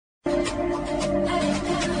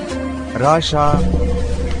راشه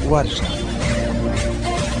ورشه.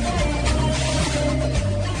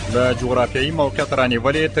 د جغرافیایي موقعیت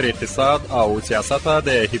رانیولې تر اقتصاد او سیاست د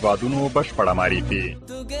هېوادونو بشپړه معرفي.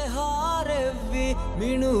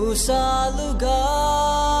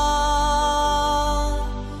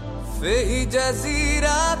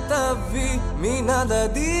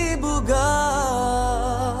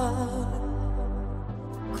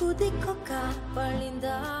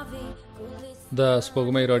 د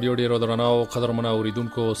سپوږمۍ راډیو ډیرو درنو او قدرمنو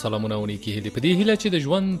اوریدونکو سلامونه او نیکې هیلې په دې هیله چې د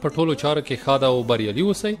ژوند په ټولو چارو کې ښه او بریالي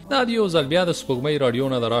اوسئ. دا د یو ځل بیا د سپوږمۍ راډیو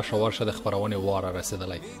نه د راشه ورشه د خپرونې واره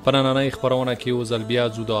رسېدلی. په نننۍ خپرونه کې یو ځل بیا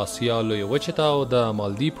ځو د اسیا لویې وچې ته او د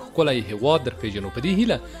مالدیف ښکلی هېواد در پېژنو په دې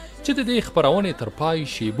هیله چې د دې خپرونې تر پای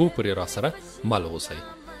شیبو پورې راسره مل اوسئ.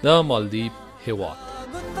 د مالدیف هېواد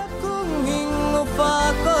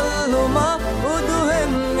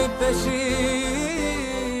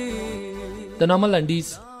د نامه لنډیز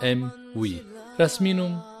MV، رسمي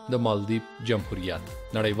نوم د مالدیف جمهوریت،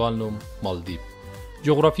 نړیوال نوم مالدیف.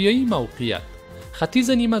 جغرافیایي موقعیت: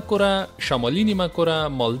 ختیځه نیمه کره، شمالي نیمه کره.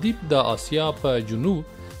 مالدیف د آسیا په جنوب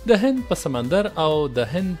د هند په سمندر او د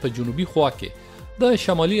هند په جنوبي خوا کې د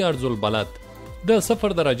شمالي ارض البلد د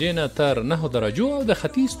 0 درجې نه تر 9 درجو او د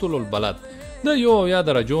ختیځ طول البلد د 1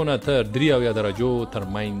 درجو نه تر 3 درجو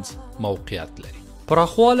ترمنځ موقعیت لري.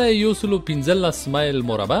 پراخواله 115 مایل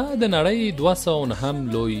مربع، د نړۍ 209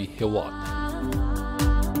 لوی هېواد.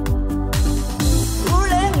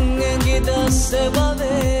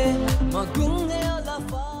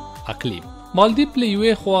 اقلیم: مالدیف له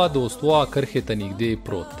یوې خوا د استوا کرښې ته نږدې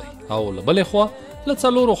پروت دی او له بلې خوا له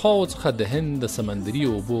 4 خواو څخه د هند د سمندري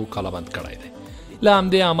اوبو کلابند کړی دی. له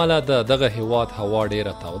همدې امله د دغه هېواد هوا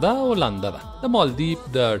ډیره توده او لنده ده. د مالدیف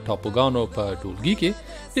د ټاپوګانو په ټولګي کې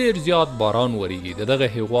ډیر زیات باران وریږي. د دغه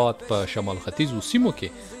هېواد په شمال ختیځو سیمو کې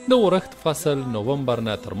د اورښت فصل نومبر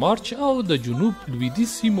نه تر مارچ او د جنوب لویدیځ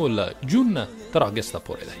سیمو له جون نه تر اګسته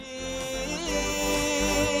پورې دی.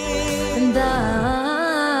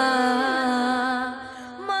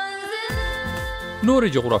 نورې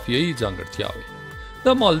جغرافیایي ځانګړتیاوې: د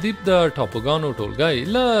مالدیف د ټاپوګانو ټولګی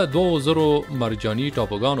له 2000 مرجاني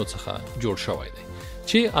ټاپوګانو څخه جوړ شوی دی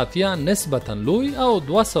چې 80 نسبتاً لوی او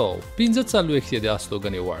 245 د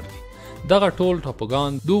استوګنې وړ دي. دغه ټول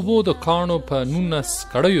ټاپوګان د اوبو د کاڼو په 19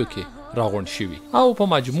 کړیو کې راغونډ شوي او په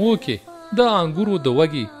مجموع کې د انګورو د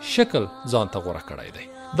وږي شکل ځانته غوره کړی دی.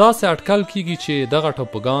 داسې اټکل کیږي چې دغه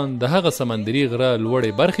ټاپوګان د هغه سمندري غره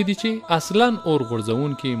لوړې برخې دي چې اصلاً اور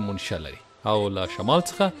غورځونکي منشأ لري او له شمال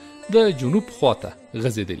څخه د جنوب خواته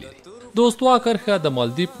غځېدلې دي. د استوا کرښه د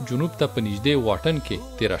مالدیف جنوب ته په نږدې واټن کې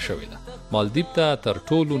تیره شوې ده. مالدیف ته تر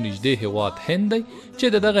ټولو نږدې هېواد هند دی چې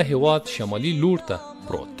د دغه هېواد شمالي لور ته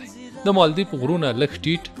پروت دی. د مالدیف غرونه لږ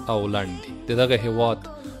ټیټ او لنډ دي. د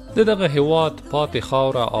دغه هېواد پاتې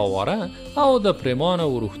خاوره اواره او د پریمانه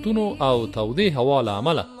ورښتونو او تودې هوا له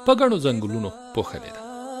امله په ګڼو ځنګلونو پوښلې ده.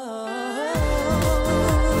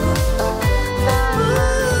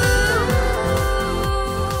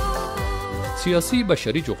 سیاسي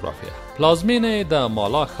بشري جغرافیه: پلازمینه د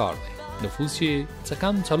مالا ښار دی. نفوس یې څه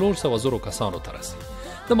کم 400,000 کسانو ته رسي.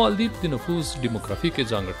 د مالدیف د نفوس ډیموګرافیکي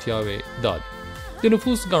ځانګړتیاوې دا دي: د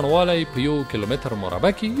نفوس ګڼوالی په 1 کیلومتر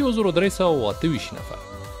مربع کې 1328 نفر.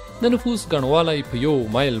 د نفوس ګڼوالی په 1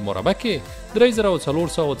 مایل مربع کې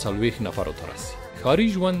 3440 نفرو ته رسي. ښاري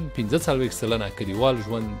ژوند 45 سلنه، کلیوال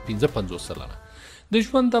ژوند 55 سلنه. د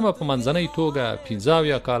ژوند تمه په منځنۍ توګه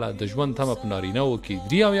 15 کاله، د ژوند تمه په نارینه‌و کې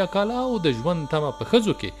 3 کاله او د ژوند تمه په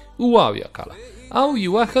ښځو کې 7 کاله او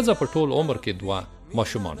یوه ښځه په ټول عمر کې 2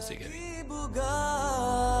 ماشومان زیږوي.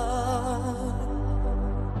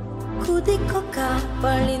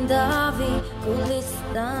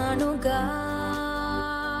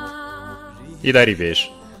 اداري ویش: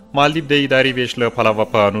 مالدیف د اداري ویش له پلوه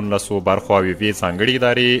په 19 برخو او یوې ځانګړې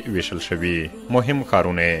ادارې ویشل شوي. مهم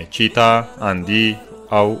ښارونه چیتا، اندي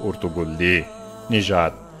او ارتوګل دي.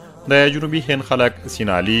 نژاد: د جنوبي هند خلک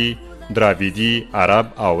سینالي، دراویدي، عرب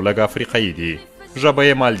او لږ افریقایي دي. ژبه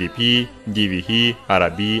یې مالدیفي، دیوهي،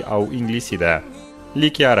 عربي او انګلیسي ده.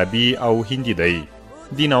 لیک یې عربي او هندي دی.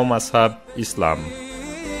 دین او مذهب اسلام.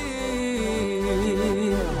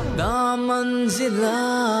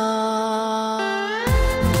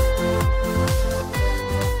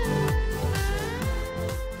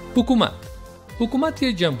 حکومت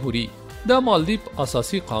یې جمهوری. د مالدیف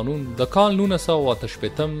اساسی قانون د کال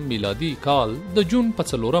 1988 میلادي کال د جون په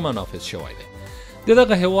 4 نافذ شوی دی.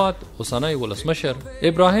 دغه هېواد اوسنی ولسمشر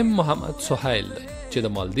ابراهیم محمد سهیل دی چې د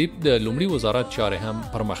مالدیف د لومړي وزارت چارې هم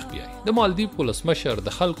پر مخ بیایي. د مالدیف ولسمشر د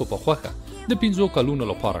خلکو په خوښه د 5 کلونو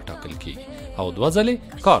لپاره ټاکل کیږي. او 2 ځلې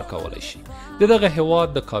کار کولی شي. د دغه هېواد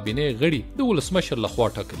د کابینې غړي د ولسمشر لخوا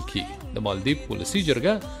ټاکل کیږي. د مالدیف ولسي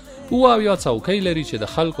جرګه 7 څوکۍ لري چې د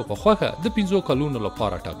خلکو په خوښه د 5 کلونو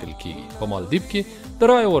لپاره ټاکل کیږي. په مالدیف کې د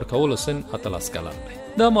رایې ورکولو سن 18 کلن دی.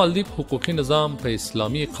 د مالدیف حقوقي نظام په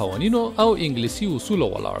اسلامي قوانینو او انګلیسي اصولو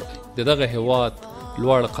ولاړ دی. د دغه هېواد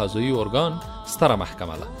لوړ قضایي ارګان ستره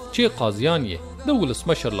محکمه ده چې قاضیان یې د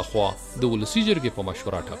ولسمشر لخوا د ولسي جرګې په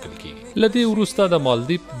مشوره ټاکل کیږي. له دې وروسته د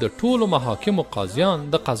مالدیف د ټولو محاکمو قاضیان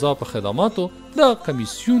د قضا په خدماتو د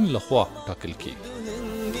کمیسیون لخوا ټاکل کیږي.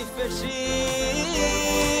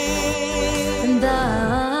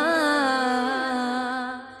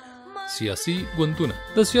 سیاسي ګوندونه.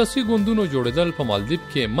 د سیاسي ګوندونو جوړېدل په مالدیف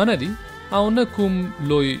کې منع دي او نه کوم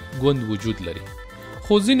لوی ګوند وجود لري.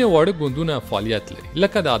 خو ځینې واړه ګوندونه فعالیت لري،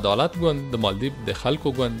 لکه د عدالت ګوند، د مالدیف د خلکو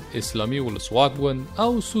ګوند، اسلامي ولسواک ګوند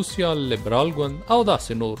او سوسیال لیبرال ګوند او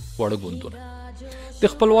داسې نور واړه ګوندونه. د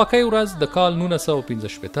خپلواکۍ ورځ د کال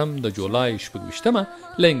 1965 د جولای 26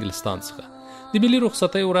 له انګلستان څخه، د ملي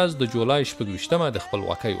رخصتۍ ورځ د جولای 26 د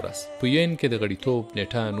خپلواکۍ ورځ، په یوین کې د غړیتوب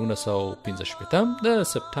نیټه 1965 د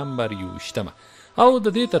سپتمبر 21 او د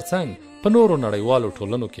دې ترڅنګ په نورو نړیوالو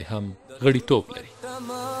ټولنو کې هم غړیتوب لري.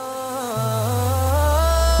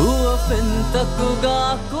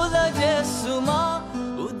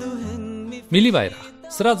 ملي بیرغ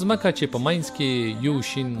سره ځمکه چې په ماینز کې یو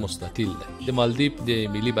شین مستطیل دی. د مالدیف د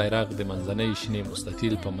ملي بیرغ د منځنۍ شینې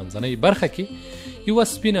مستطیل په منځنۍ برخه کې یو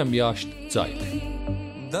سپینه میاشت ځای دی.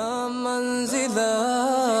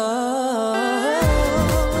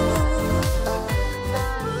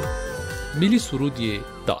 ملي سرود یې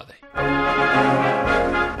دا دی: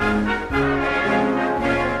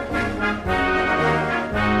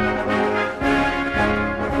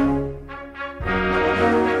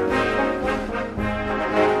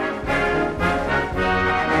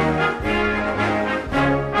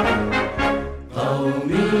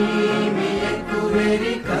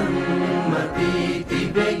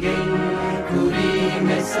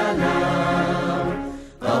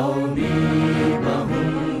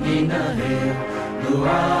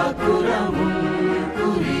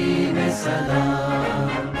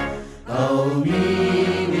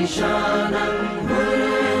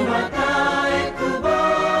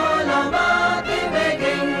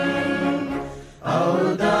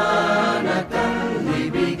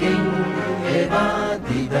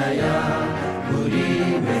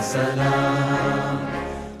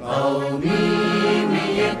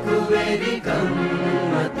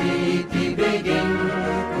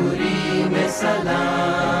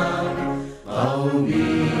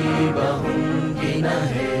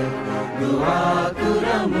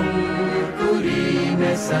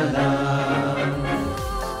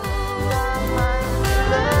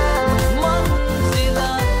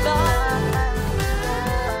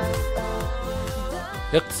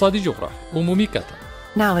 اقتصادی جغرافیا عمومی کتن.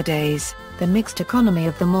 Nowadays, the mixed economy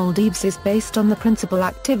of the Maldives is based on the principal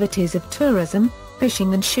activities of tourism,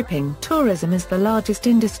 fishing and shipping. Tourism is the largest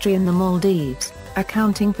industry in the Maldives,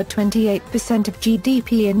 accounting for 28% of GDP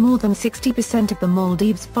and more than 60% of the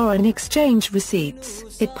Maldives' foreign exchange receipts.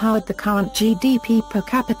 It powered the current GDP per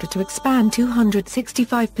capita to expand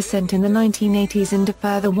 265% in the 1980s and a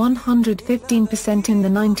further 115% in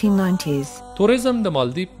the 1990s. توریزم د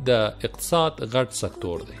مالدیف د اقتصاد غټ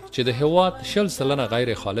سکتور دی چې د هېواد 60% غیر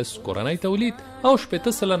خالص کورنی تولید او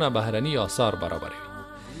 80% بهرني آثار برابروي.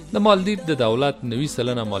 د مالدیف د دولت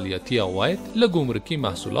 90% مالیاتي عواید له ګمرکي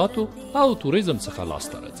محصولاتو او توریزم څخه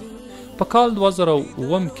لاسته راځي. په کال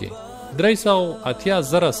 2007 کې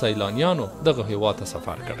 380,000 سیلانیانو دغه هېواد ته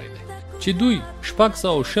سفر کړی دی چې دوی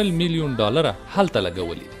 $620 میلیون هلته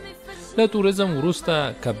لګولي دي. له توریزم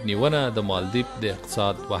وروسته کبنیونه د مالدیف د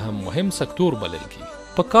اقتصاد مهم سکتور بلل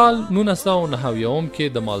کیږي. په کال 1990 کې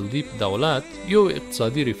د مالدیف دولت یو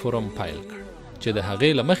اقتصادي ریفورم پیل کړ چې د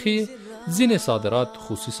هغې له مخې ځینې صادرات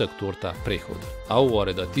خصوصي سکتور ته پرېښودل او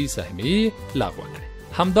وارداتي سهمیې لغوه کړې.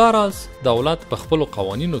 همداراز دولت په خپلو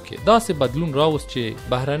قوانینو کې داسې بدلون راوست چې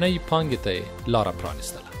بهرنۍ پانګې ته یې لاره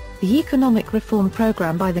پرانیستله. The economic reform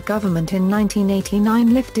program by the government in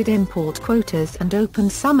 1989 lifted import quotas and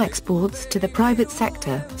opened some exports to the private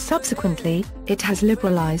sector. Subsequently, it has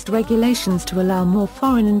liberalized regulations to allow more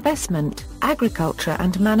foreign investment. Agriculture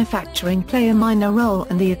and manufacturing play a minor role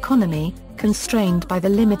in the economy, constrained by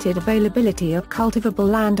the limited availability of cultivable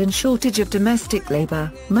land and shortage of domestic labor.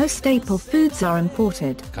 Most staple foods are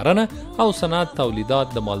imported. کرنه او صنعت تولیدات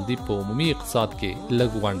د مالدیف په عمومي اقتصاد کې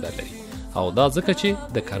لږ ونډه لري او دا ځکه چې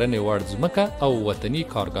د کرنې وړ ځمکه او وطني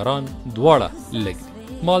کارګران دواړه لږ دي.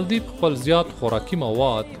 مالدیف خپل زیات خوراکي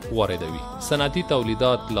مواد واردوي. صنعتي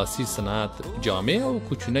تولیدات، لاسي صنعت، جامې او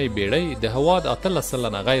کوچنۍ بیړۍ د هېواد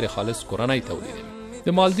 18% غیر خالص کورنۍ تولیدوي. د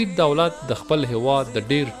مالدیف دولت د خپل هېواد د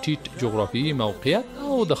ډیر ټیټ جغرافیایي موقعیت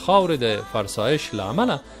او د خاورې د فرسایش له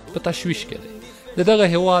امله په تشویش کې دی. د دغه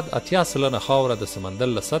هېواد 80% خاوره د سمندر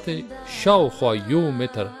له سطحې شاوخوا 1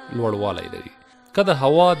 متر لوړوالی لري. که د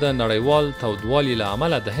هوا د نړیوال تودوالي له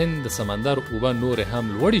امله د هند د سمندر اوبه نورې هم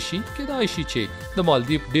لوړې شي، کیدای شي چې د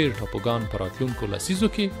مالدیف ډیر ټاپوګان په راتلونکو لسیزو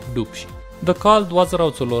کې ډوب شي. د کال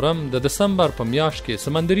 2004 د دسمبر په میاشت کې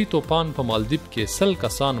سمندري طوفان په مالدیف کې 100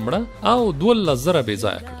 کسان مړه او 12,000 بې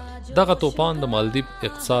ځایه کړل. دغه طوفان د مالدیف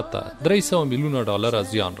اقتصاد ته $300 میلیونه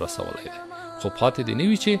زیان رسولی دی. خو پاتې دی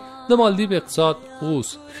نوي چې د مالدیف اقتصاد اوس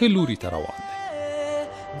ښه لوري ته روان دی.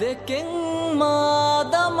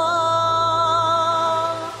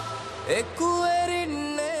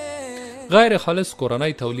 غیر خالص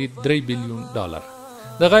کورنۍ تولید $3 بلیون.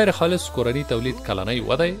 د غیر خالص کورنۍ تولید کلنۍ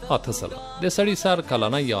وده 8%. د سړي سر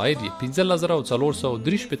کلنۍ عاید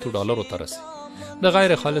 $15,430 ته رسي. د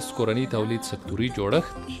غیر خالص کورنۍ تولید سکتوري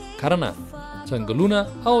جوړښت کرنه، څنګلونه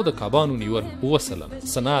او د کبانو نیول 9%،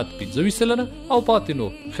 صنعت 25% او پاتې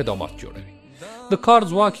نور خدمات جوړوي. د کار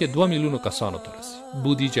ځواک $2 میلیونو کسانو ته رسي.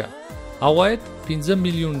 بودیجه عواید $15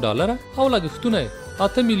 میلیون او لګښتونه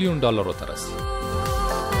 $8 میلیون ته رسي.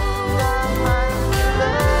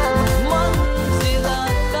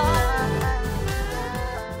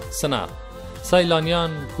 صنعت،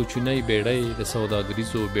 سیلانیان، کوچنۍ بیړۍ، د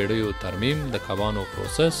سوداګریزو بیړیو ترمیم، د کبانو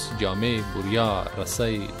پروسس، جامې، بوریا،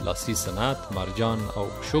 رسۍ، لاسي صنعت، مرجان او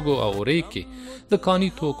شګو او ریکې د کاني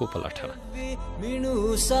توکو په لټنه.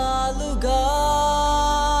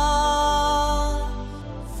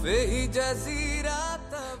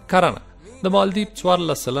 کرنه، د مالدیف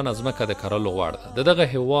 14% ځمکه د کرلو وړ ده. د دغه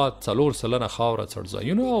هېواد 4% خاوره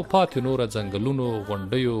څړځایونو او پاتې نوره ځنګلونو،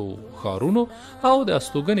 غونډیو، ښارونو او د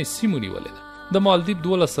استوګنې سیمو نیولې ده. د مالدیف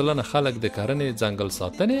 12% خلک د کرنې، ځنګل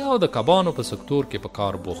ساتنې او د کبانو په سکتور کې په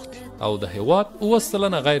کار بوخت دي او د هېواد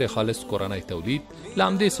 9% غیر خالص کورنۍ تولید له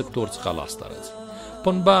همدې سکتور څخه لاسته راځي.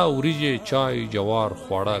 پنبه، وریجې، چای، جوار،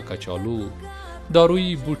 خواړه، کچالو،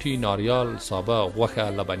 دارویي بوټي، ناریال، سابه، غوښه،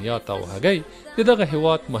 لبنیات او هګۍ د دغه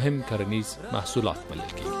هېواد مهم کرنیز محصولات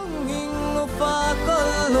بلل کېږي.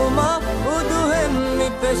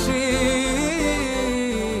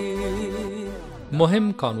 مهم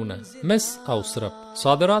کانونه، مس او سرپ،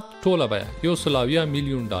 صادرات ټوله بیه $120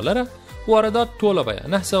 میلیون، واردات ټوله بیه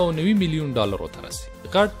 $990 میلیون ته رسي.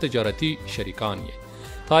 غټ تجارتي شریکان یې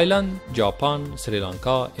تایلند، جاپان،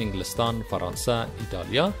 سریلانکا، انګلستان، فرانسه،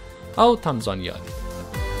 ایټالیا او تنزانیا دي.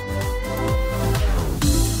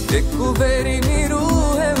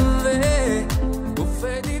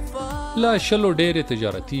 لا شلو ډېرې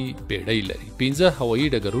تجارتي بیړۍ لري. 15 هوایي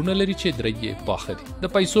ډګرونه لري چې 3 یې پاخه دي. د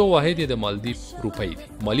پیسو واحد یې د مالدیف روپۍ دی.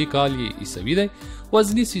 مالی کال یې عیسوي دی.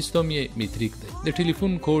 وزني سیستم یې میتریک دی. د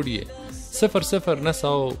ټلیفون کوډ یې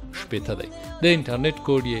 00907 دی. د انټرنیټ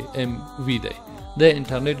کوډ یې MV دی. د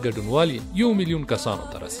انټرنیټ ګډونوالي 1 میلیون کسانو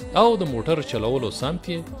ته رسي او د موټر چلولو سمت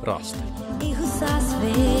یې راست دی.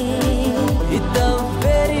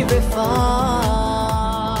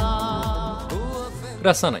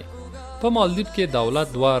 رسنۍ، په مالدیف کې دولت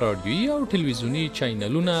 2 راډیویي او ټلویزیوني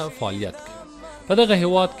چینلونه فعالیت کوي. په دغه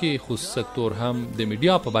هېواد کې خصوصي سکتور هم د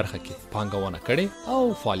میډیا په برخه کې پانګونه کړې او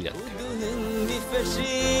فعالیت کوي.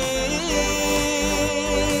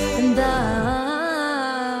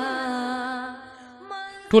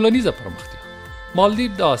 ټولنیزه پرمختیا،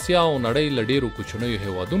 مالدیف د آسیا او نړۍ له ډېرو کوچنیو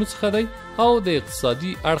هېوادونو څخه دی او د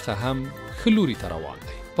اقتصادي اړخه هم ښه لوري ته روان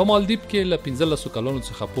دی. په مالدیف کې له 15 کلونو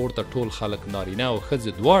څخه پورته ټول خلک، نارینه او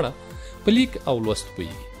ښځې دواړه، په لیک او لوست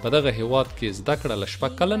پوهېږي. په دغه هېواد کې زده کړه له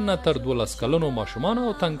 6 کلن نه تر 12 کلنو ماشومانو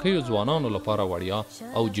او تنکیو ځوانانو لپاره وړیا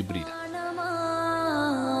او جبري ده.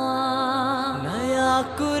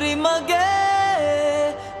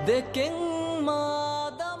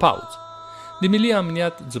 پاوز، د ملي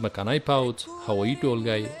امنیت، ځمکنی پوځ، هوایي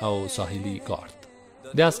ټولګی او ساحلي ګارد.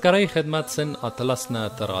 د عسکرۍ خدمت سن 18 نه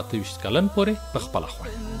تر 28 کلن پورې په خپله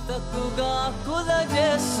خوښه.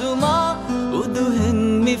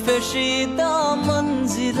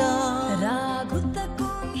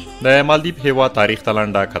 د مالدیف هېواد تاریخ ته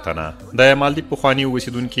لنډه کتنه. د مالدیف پخواني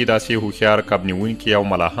اوسیدونکي داسې هوښیار کبنیونکي او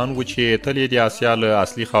ملاحان وو چې تل یې د آسیا له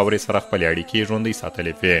اصلي خاورې سره خپلې اړیکې ژوندۍ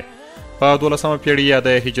ساتلې وې. په 12مه پیړۍ یا د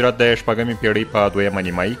هجرت د 6مې پیړۍ په 2مه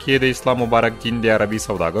نیمایي کې د اسلام مبارک دین د عربي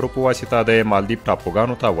سوداګرو په واسطه د مالدیف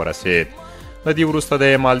ټاپوګانو ته ورسید. د دې وروسته د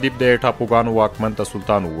مالدیف د ټاپوګانو واکمن ته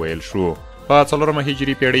سلطان وویل شو. په 4مه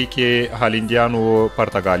هجري پیړۍ کې هالندیانو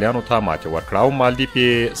پرتګالیانو ته ماتې ورکړه او مالدیف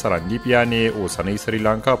یې سرندیپ یعنې اوسنۍ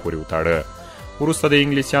سریلانکا پورې وتاړه. وروسته د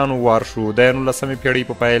انګلیسیانو وار شو. د 19مې پیړۍ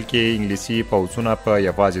په پیل کې انګلیسي پوځونه په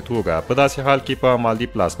یوازې توګه په داسې حال کې په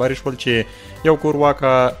مالدیف لاسبري شول چې یو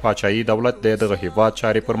کورواکه پاچاهي دولت د دغه هېواد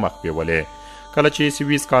چارې پر مخ بیولې. کله چې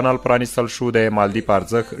سویس کانال پرانیستل شو د مالدیف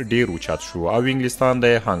ارزښت ډیر اوچت شو او انګلستان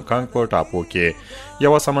د هانګ کانګ په ټاپو کې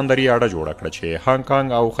یوه سمندري اډه جوړه کړه چې هانګ کانګ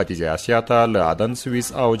او ختیځې اسیا ته له عدن،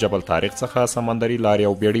 سویس او جبل طارق څخه سمندري لارې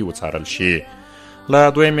او بیړۍ وڅارل شي. له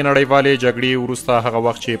دویمې نړیوالې جګړې وروسته هغه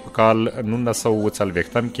وخت چې په کال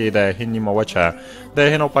 1940 کې د هند نیمه وچه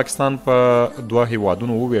د هند او پاکستان په دوه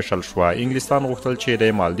هېوادونو وویشل شوه، انګلستان غوښتل چې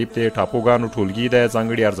د مالدیف د ټاپوګانو ټولګي د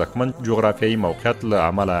ځانګړي ارزښتمند جغرافیایي موقعیت له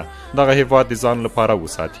امله دغه هېواد د ځان لپاره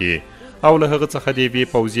وساتي او له هغه څخه د یوې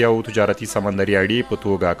پوځي او تجارتي سمندري اړې په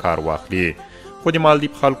توګه کار واخلي. خو د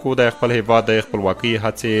مالدیف خلکو د خپل هېواد د خپلواکۍ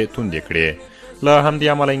هڅې توندې کړې. له همدې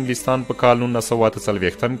امله انګلستان په کال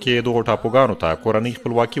 1948 کې دغو ټاپوګانو ته کورنۍ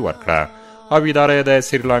خپلواکي ورکړه او اداره یې د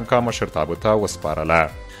سریلانکا مشرتابه ته وسپارله.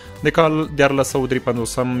 د کال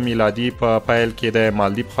 1353 میلادي په پیل کې د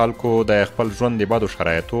مالدیف خلکو د خپل ژوند د بدو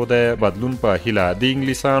شرایطو د بدلون په هیله د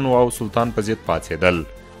انګلیسانو او سلطان په ضد پاڅېدل.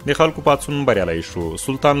 د خلکو پاڅون بریالی شو.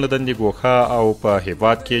 سلطان له دندې ګوښه او په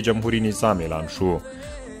هېواد کې جمهوري نظام اعلان شو،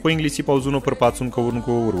 خو انګلیسي پوځونو پر پاڅون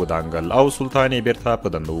کوونکو ور ودانګل او سلطان یې بیرته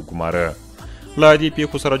په دنده وګماره. له دې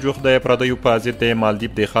پیښو سره جوخت د پردیو په ضد د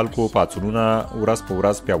مالدیف د خلکو پاڅونونه ورځ په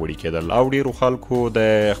ورځ پیاوړي کېدل او ډیرو خلکو د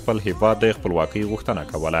خپل هېواد د خپلواکۍ غوښتنه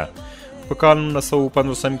کوله. په کال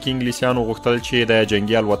 1950 کې انګلیسیانو غوښتل چې د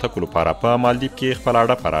جنګي الوتکو لپاره په مالدیف کې خپل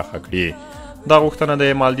اډه پراخه کړي. دا غوښتنه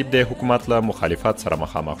د مالدیف د حکومت له مخالفت سره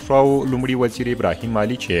مخامخ شو او لومړي وزیر ابراهیم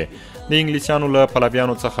علي چې د انګلیسیانو له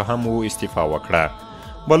پلویانو څخه هم استعفا وکړه.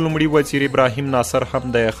 بل لومړي وزیر ابراهیم ناصر هم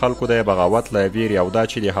د خلکو د بغاوت له ویرې او دا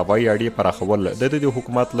چې د هوایي اډې پراخول د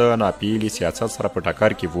حکومت له ناپیلي سیاست سره په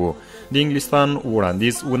ټکر کې وو، د انګلستان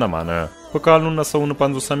وړاندیز ونه مانه. په کال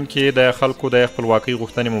 1949 کې د خلکو د خپلواکۍ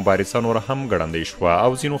غوښتنې مبارزه نور هم ګړندۍ شوه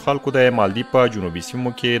او ځینو خلکو د مالدیف په جنوبي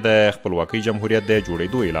سیمو کې د خپلواکۍ جمهوریت د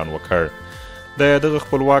جوړېدو اعلان وکړ. د دغه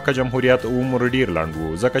خپلواکه جمهوریت عمر ډیر لنډ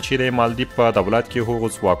و، ځکه چې د مالدیف په دولت کې هغو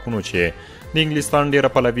ځواکونو چې د انګلستان ډیره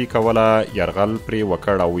پلوي کوله یرغل پرې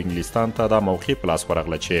وکړ او انګلستان ته دا موقع په لاس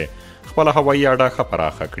ورغله چې خپله هوایي اډه ښه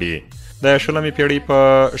پراخه کړي. د 20مې پیړۍ په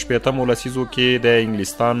 80مو لسیزو کې د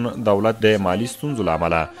انګلستان دولت د مالي ستونزو له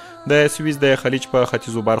امله د سویس د خلیج په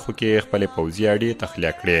ختیځو برخو کې خپلې پوځي اډې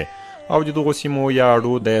تخلیه کړې او د دغو سیمو یا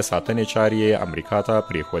اډو د ساتنې چارې امریکا ته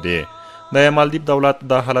پرېښودې. د مالدیف دولت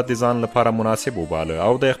دا حالت د ځان لپاره مناسب وباله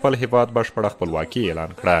او د خپل هېواد بشپړه خپلواکي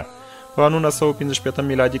اعلان کړه. په 1945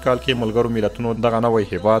 میلادي کال کې ملګرو ملتونو دغه نوی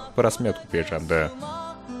هېواد په رسمیت وپېژانده.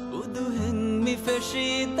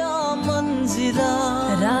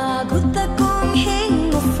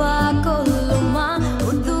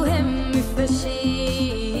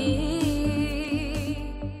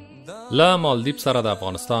 له مالدیف سره د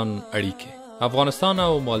افغانستان اړیکې. افغانستان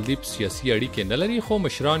او مالدیف سیاسي اړیکې نه لري، خو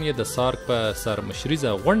مشران یې د سارک په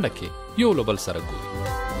سرمشریزه غونډه کې یو له بل سره ګوري.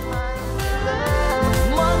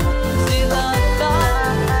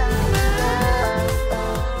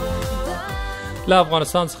 له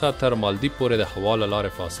افغانستان څخه تر مالدیف پورې د هوا له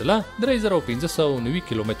لارې فاصله 3590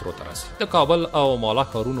 کیلومترو ته رسي. د کابل او مالا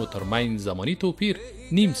ښارونو ترمنځ زماني توپیر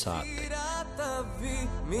نیم ساعت دی.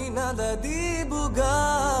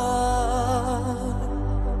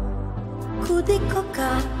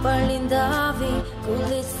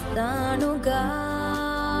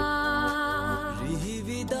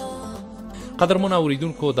 قدرمن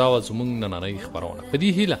اوریدونکو، دا زموږ نننۍ خپرونه په دې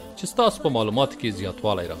هیله چې ستاسو په معلوماتو کې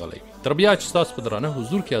زیاتوالی راغلی وي. تر بیا چې ستاسو په درانه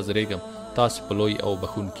حضور کې حاضرېږم، تاسو په لوی او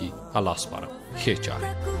بخښونکي الله سپارم. ښې چارې.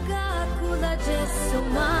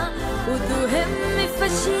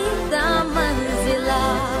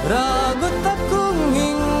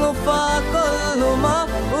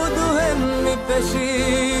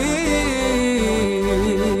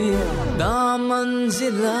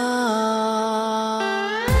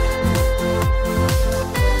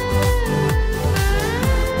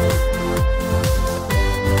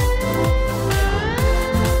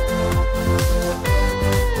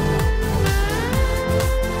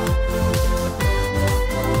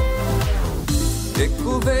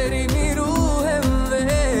 Very